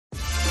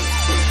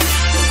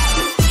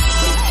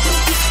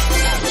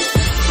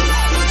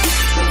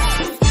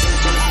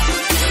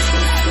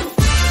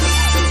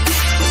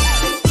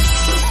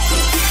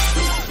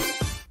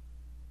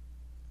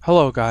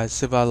Hello guys,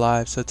 Civi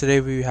Live. So today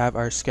we have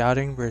our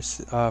scouting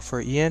for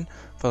Ian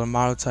for the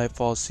Monotype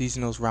Fall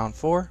Seasonals Round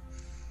 4.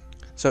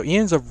 So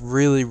Ian's a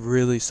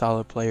really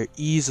solid player,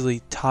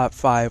 easily top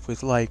 5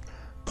 with like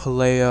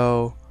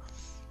Paleo,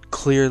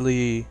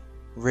 Clearly,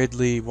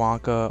 Ridley,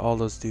 Wonka, all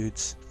those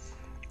dudes.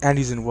 And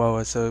he's in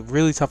WoA, so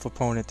really tough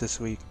opponent this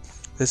week.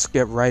 Let's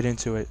get right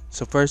into it.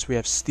 So first we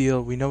have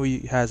Steel. We know he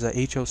has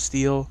a HO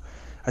Steel.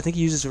 I think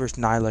he uses it versus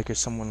Nihilek or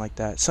someone like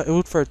that. So it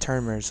would for a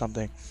tournament or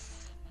something.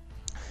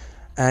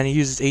 And he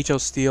uses HO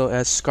Steel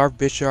as Scarf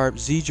Bisharp,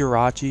 Z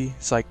Jirachi.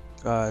 It's like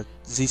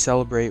Z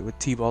Celebrate with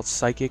T-Bolt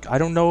Psychic. I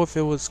don't know if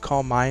it was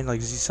Calm Mind,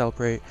 like Z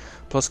Celebrate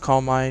plus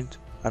Calm Mind.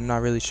 I'm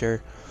not really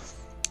sure.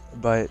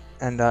 But,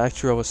 and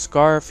extra was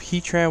Scarf.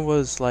 Heatran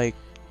was like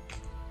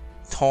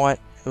Taunt.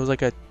 It was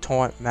like a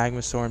Taunt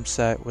Magma Storm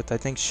set with, I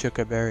think,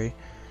 Shuka Berry.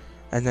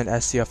 And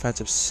then SC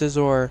Offensive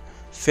Scizor.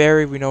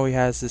 Fairy, we know he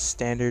has this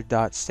standard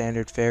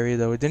Fairy,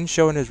 though it didn't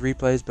show in his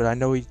replays, but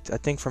I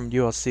think from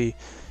ULC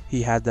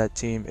he had that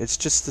team. It's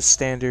just the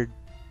standard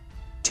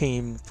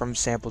team from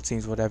sample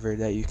teams, whatever,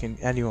 that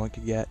anyone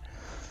could get.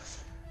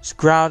 So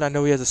ground, I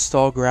know he has a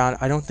stall ground.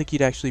 I don't think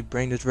he'd actually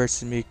bring this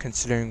versus me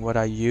considering what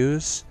I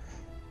use.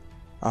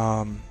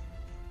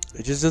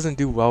 It just doesn't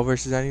do well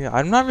versus anything.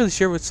 I'm not really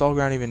sure what stall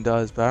ground even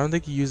does, but I don't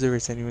think he used it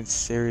versus anyone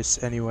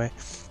serious anyway.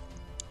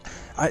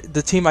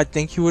 The team I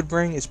think he would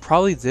bring is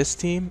probably this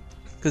team,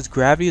 because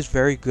Gravity is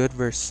very good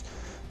versus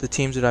the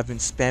teams that I've been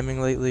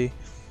spamming lately.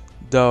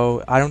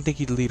 Though I don't think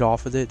he'd lead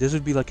off with it. This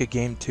would be like a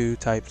game 2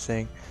 type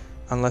thing,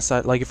 unless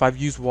if I've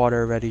used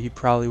water already, he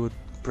probably would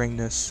bring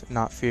this,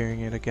 not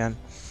fearing it again.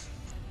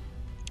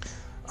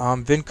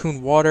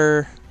 Vinkun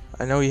Water,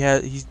 I know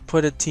he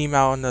put a team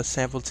out on the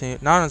sample team,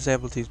 not on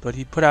sample teams, but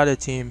he put out a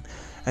team,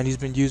 and he's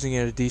been using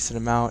it a decent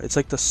amount. It's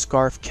like the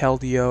Scarf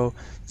Keldeo,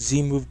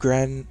 Z Move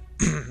Gren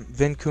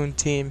Vinkun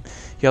team.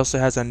 He also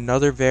has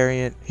another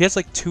variant. He has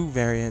like 2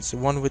 variants,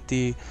 one with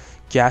the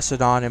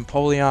Gasodon and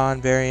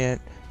Empoleon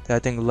variant that I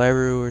think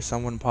Leru or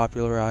someone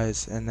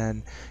popularized, and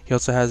then he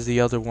also has the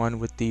other one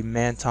with the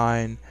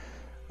Mantine,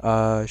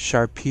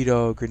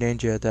 Sharpedo,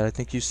 Greninja that I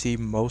think you see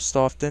most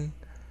often.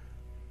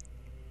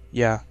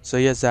 Yeah, so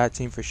he has that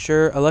team for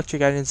sure.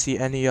 Electric, I didn't see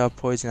any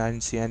Poison, I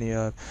didn't see any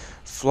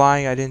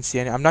Flying, I didn't see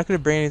any. I'm not going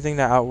to bring anything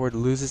that Outward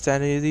loses to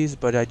any of these,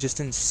 but I just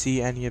didn't see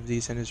any of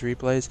these in his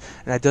replays,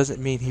 and that doesn't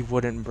mean he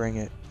wouldn't bring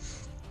it.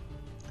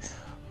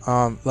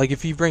 Like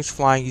if he brings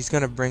Flying, he's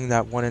going to bring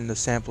that one in the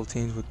sample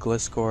teams with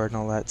Gliscor and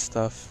all that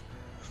stuff.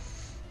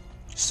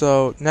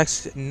 So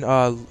next,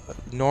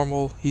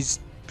 normal, he's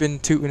been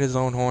tooting his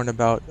own horn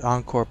about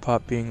Encore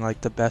Pup being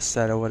like the best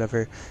set or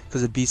whatever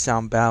because of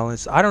B-Sound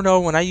balance. I don't know,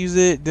 when I use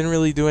it, it didn't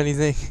really do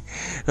anything,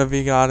 if I'm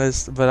being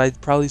honest, but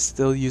I'd probably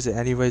still use it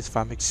anyways if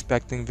I'm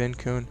expecting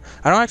Vinkun.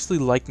 I don't actually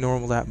like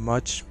normal that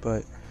much,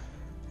 but,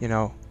 you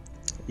know,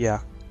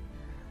 yeah.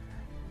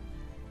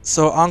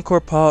 So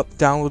Encore Pup,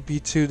 download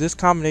B2, this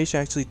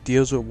combination actually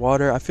deals with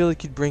water. I feel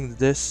like he'd bring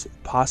this,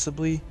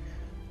 possibly.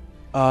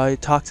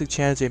 Toxic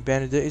Chance and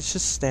Bandit, it's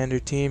just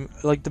standard team.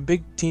 Like the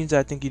big teams that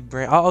I think he'd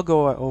bring, I'll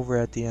go over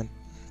at the end.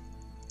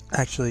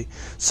 Actually,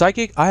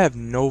 Psychic, I have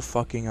no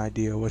fucking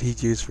idea what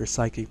he'd use for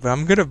Psychic, but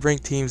I'm gonna bring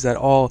teams that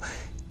all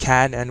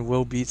can and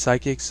will beat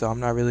Psychic, so I'm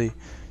not really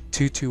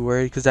too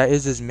worried, because that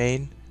is his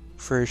main,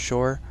 for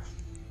sure.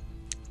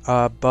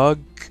 Bug,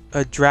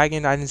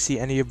 Dragon, I didn't see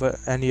any of,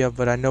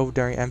 but I know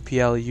during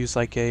MPL he used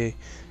like a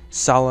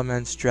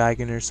Solomon's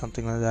Dragon or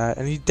something like that,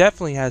 and he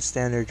definitely has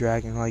standard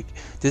Dragon. Like,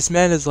 this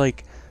man is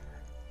like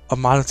a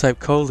monotype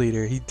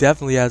co-leader. He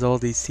definitely has all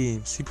these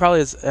teams. He probably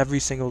has every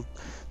single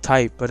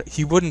type, but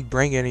he wouldn't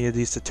bring any of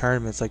these to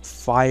tournaments. Like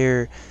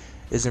Fire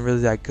isn't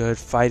really that good,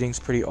 Fighting's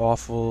pretty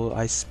awful,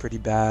 Ice is pretty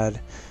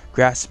bad,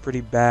 Grass is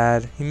pretty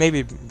bad. He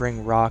maybe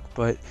bring Rock,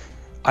 but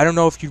I don't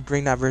know if you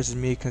bring that versus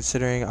me,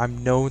 considering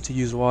I'm known to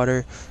use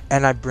water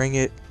and I bring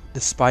it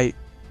despite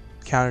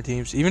counter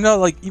teams. Even though,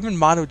 like, even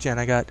Monogen,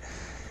 I got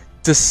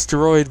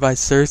destroyed by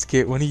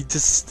Surskit when he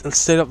just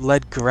straight up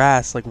led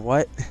Grass. Like,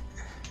 what?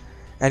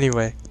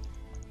 Anyway,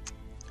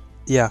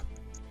 yeah,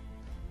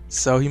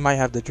 so he might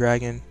have the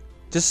Dragon,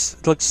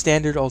 just like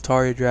standard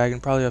Altaria Dragon,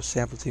 probably have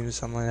sample team or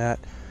something like that,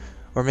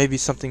 or maybe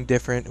something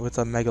different with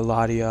a Mega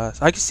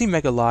Latias. I could see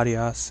Mega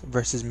Latias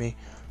versus me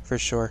for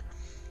sure.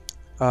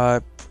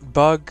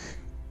 Bug,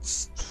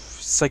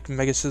 it's like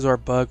Mega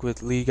Scizor Bug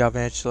with League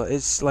Galvantula.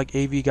 It's like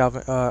AV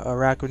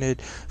Araquanid,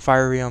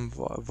 Firium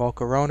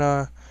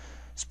Volcarona,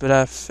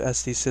 Spidef,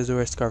 SD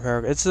Scizor, Scarf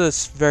Hero. It's a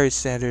very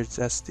standard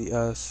SD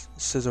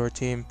Scizor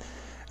team.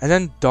 And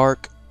then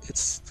Dark,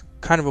 it's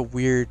kind of a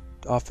weird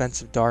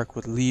offensive Dark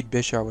with Lead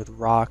Bisharp with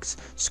Rocks,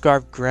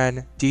 Scarf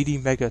Gren,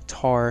 DD Mega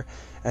Tar,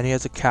 and he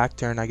has a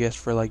Cacturn, I guess,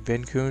 for like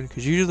Vinkun,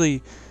 because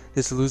usually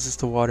this loses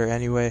to water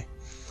anyway.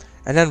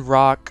 And then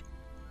Rock,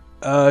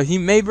 he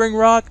may bring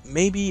Rock,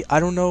 maybe, I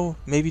don't know,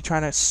 maybe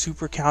trying to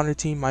super counter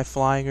team my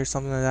Flying or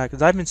something like that,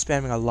 because I've been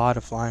spamming a lot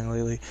of Flying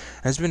lately,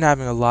 and it's been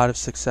having a lot of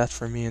success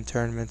for me in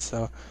tournaments,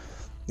 so,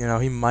 you know,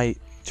 he might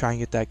try and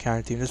get that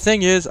counter team. The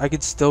thing is, I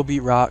could still beat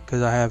Rock,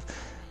 because I have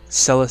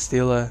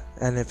Celesteela,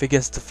 and if it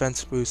gets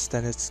defense boost,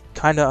 then it's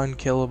kind of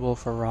unkillable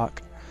for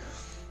Rock.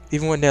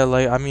 Even when they're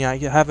late, I mean, I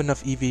have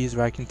enough EVs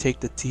where I can take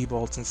the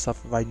T-bolts and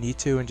stuff if I need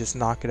to and just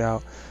knock it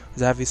out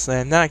with Heavy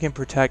Slam. Then I can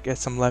protect, get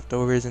some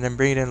leftovers, and then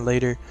bring it in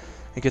later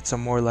and get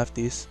some more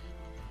lefties.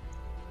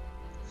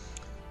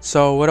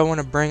 So what I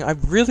want to bring, I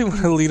really want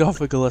to lead off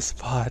with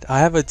Gliscor. I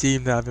have a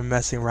team that I've been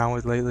messing around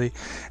with lately,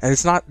 and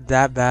it's not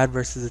that bad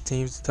versus the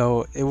teams,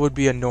 though it would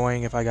be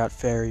annoying if I got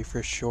Fairy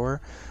for sure.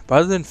 But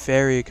other than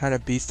Fairy, it kind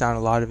of beats down a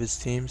lot of his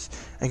teams,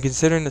 and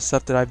considering the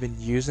stuff that I've been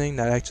using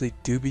that actually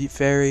do beat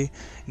Fairy,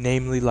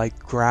 namely like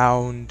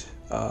ground,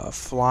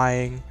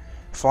 flying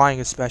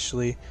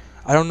especially,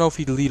 I don't know if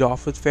he'd lead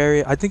off with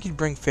Fairy. I think he'd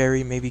bring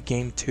Fairy maybe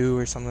game 2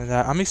 or something like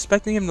that. I'm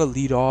expecting him to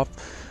lead off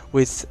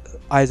with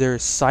either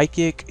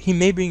Psychic. He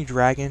may bring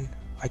Dragon.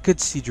 I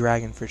could see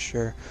Dragon for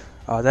sure.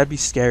 That'd be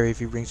scary if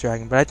he brings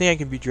Dragon, but I think I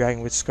can beat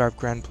Dragon with Scarf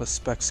Gren plus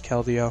Specs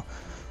Keldeo.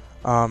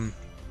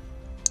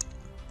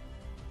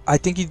 I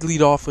think he'd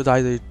lead off with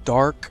either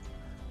Dark.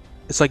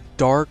 It's like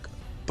Dark,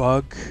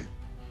 Bug,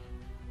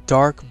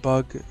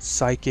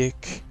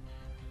 Psychic,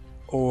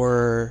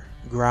 or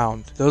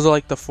Ground. Those are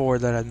like the 4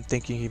 that I'm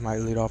thinking he might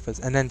lead off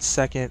with. And then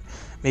second,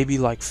 maybe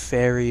like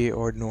Fairy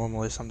or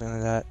Normal or something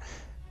like that.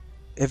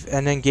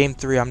 And then game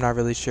 3, I'm not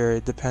really sure.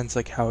 It depends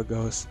like how it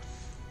goes.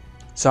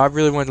 So I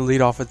really wanted to lead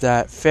off with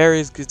that.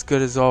 Fairy is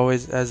good as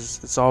always,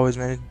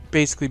 man. It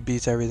basically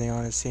beats everything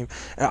on his team.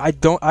 And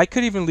I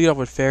could even lead off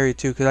with Fairy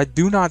too, because I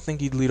do not think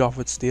he'd lead off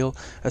with Steel,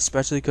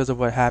 especially because of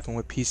what happened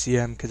with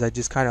PCM, because I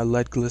just kind of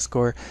led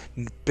Gliscor,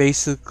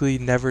 basically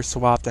never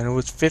swapped, and it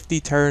was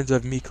 50 turns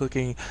of me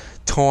clicking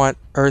Taunt,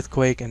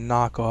 Earthquake, and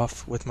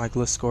Knockoff with my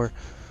Gliscor.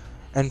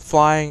 And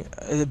Flying,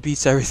 it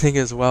beats everything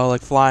as well.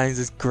 Like Flying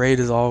is great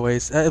as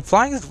always.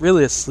 Flying is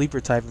really a sleeper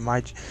type in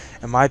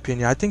my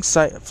opinion. I think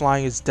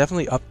Flying is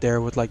definitely up there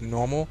with like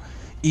Normal,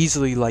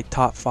 easily like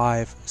top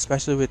 5,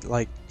 especially with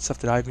like stuff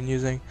that I've been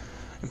using.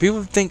 And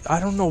people think, I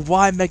don't know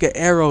why Mega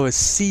Arrow is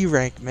C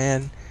rank,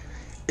 man.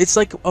 It's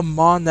like a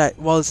mon that,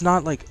 well, it's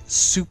not like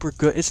super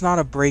good. It's not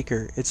a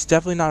breaker. It's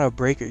definitely not a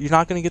breaker. You're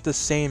not gonna get the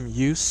same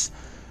use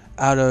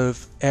out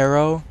of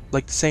Arrow,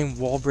 like the same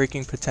wall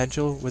breaking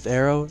potential with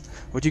Arrow.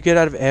 What you get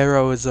out of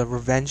Arrow is a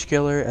revenge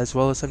killer, as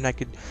well as something that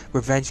could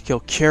revenge kill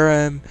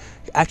Kyurem,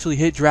 actually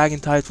hit Dragon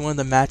types, one of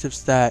the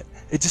matchups that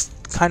it just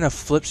kind of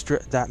flips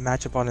that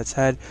matchup on its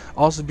head.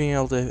 Also being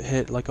able to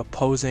hit like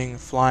opposing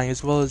Flying,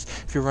 as well as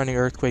if you're running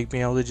Earthquake,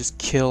 being able to just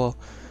kill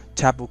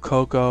Tapu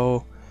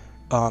Koko,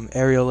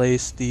 Aerial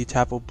Ace, the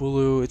Tapu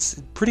Bulu.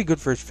 It's pretty good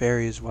for its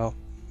Fairy as well.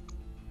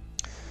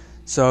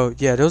 So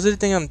yeah, those are the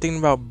things I'm thinking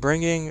about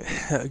bringing.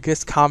 I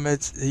guess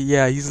comments,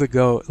 yeah, he's the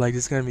GOAT. Like,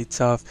 it's gonna be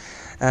tough.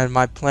 And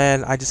my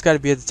plan, I just got to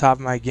be at the top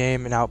of my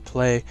game and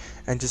outplay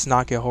and just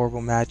not get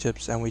horrible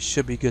matchups, and we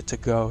should be good to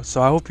go.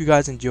 So I hope you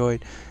guys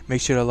enjoyed.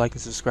 Make sure to like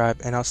and subscribe,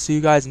 and I'll see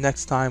you guys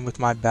next time with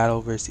my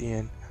battle versus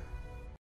Ian.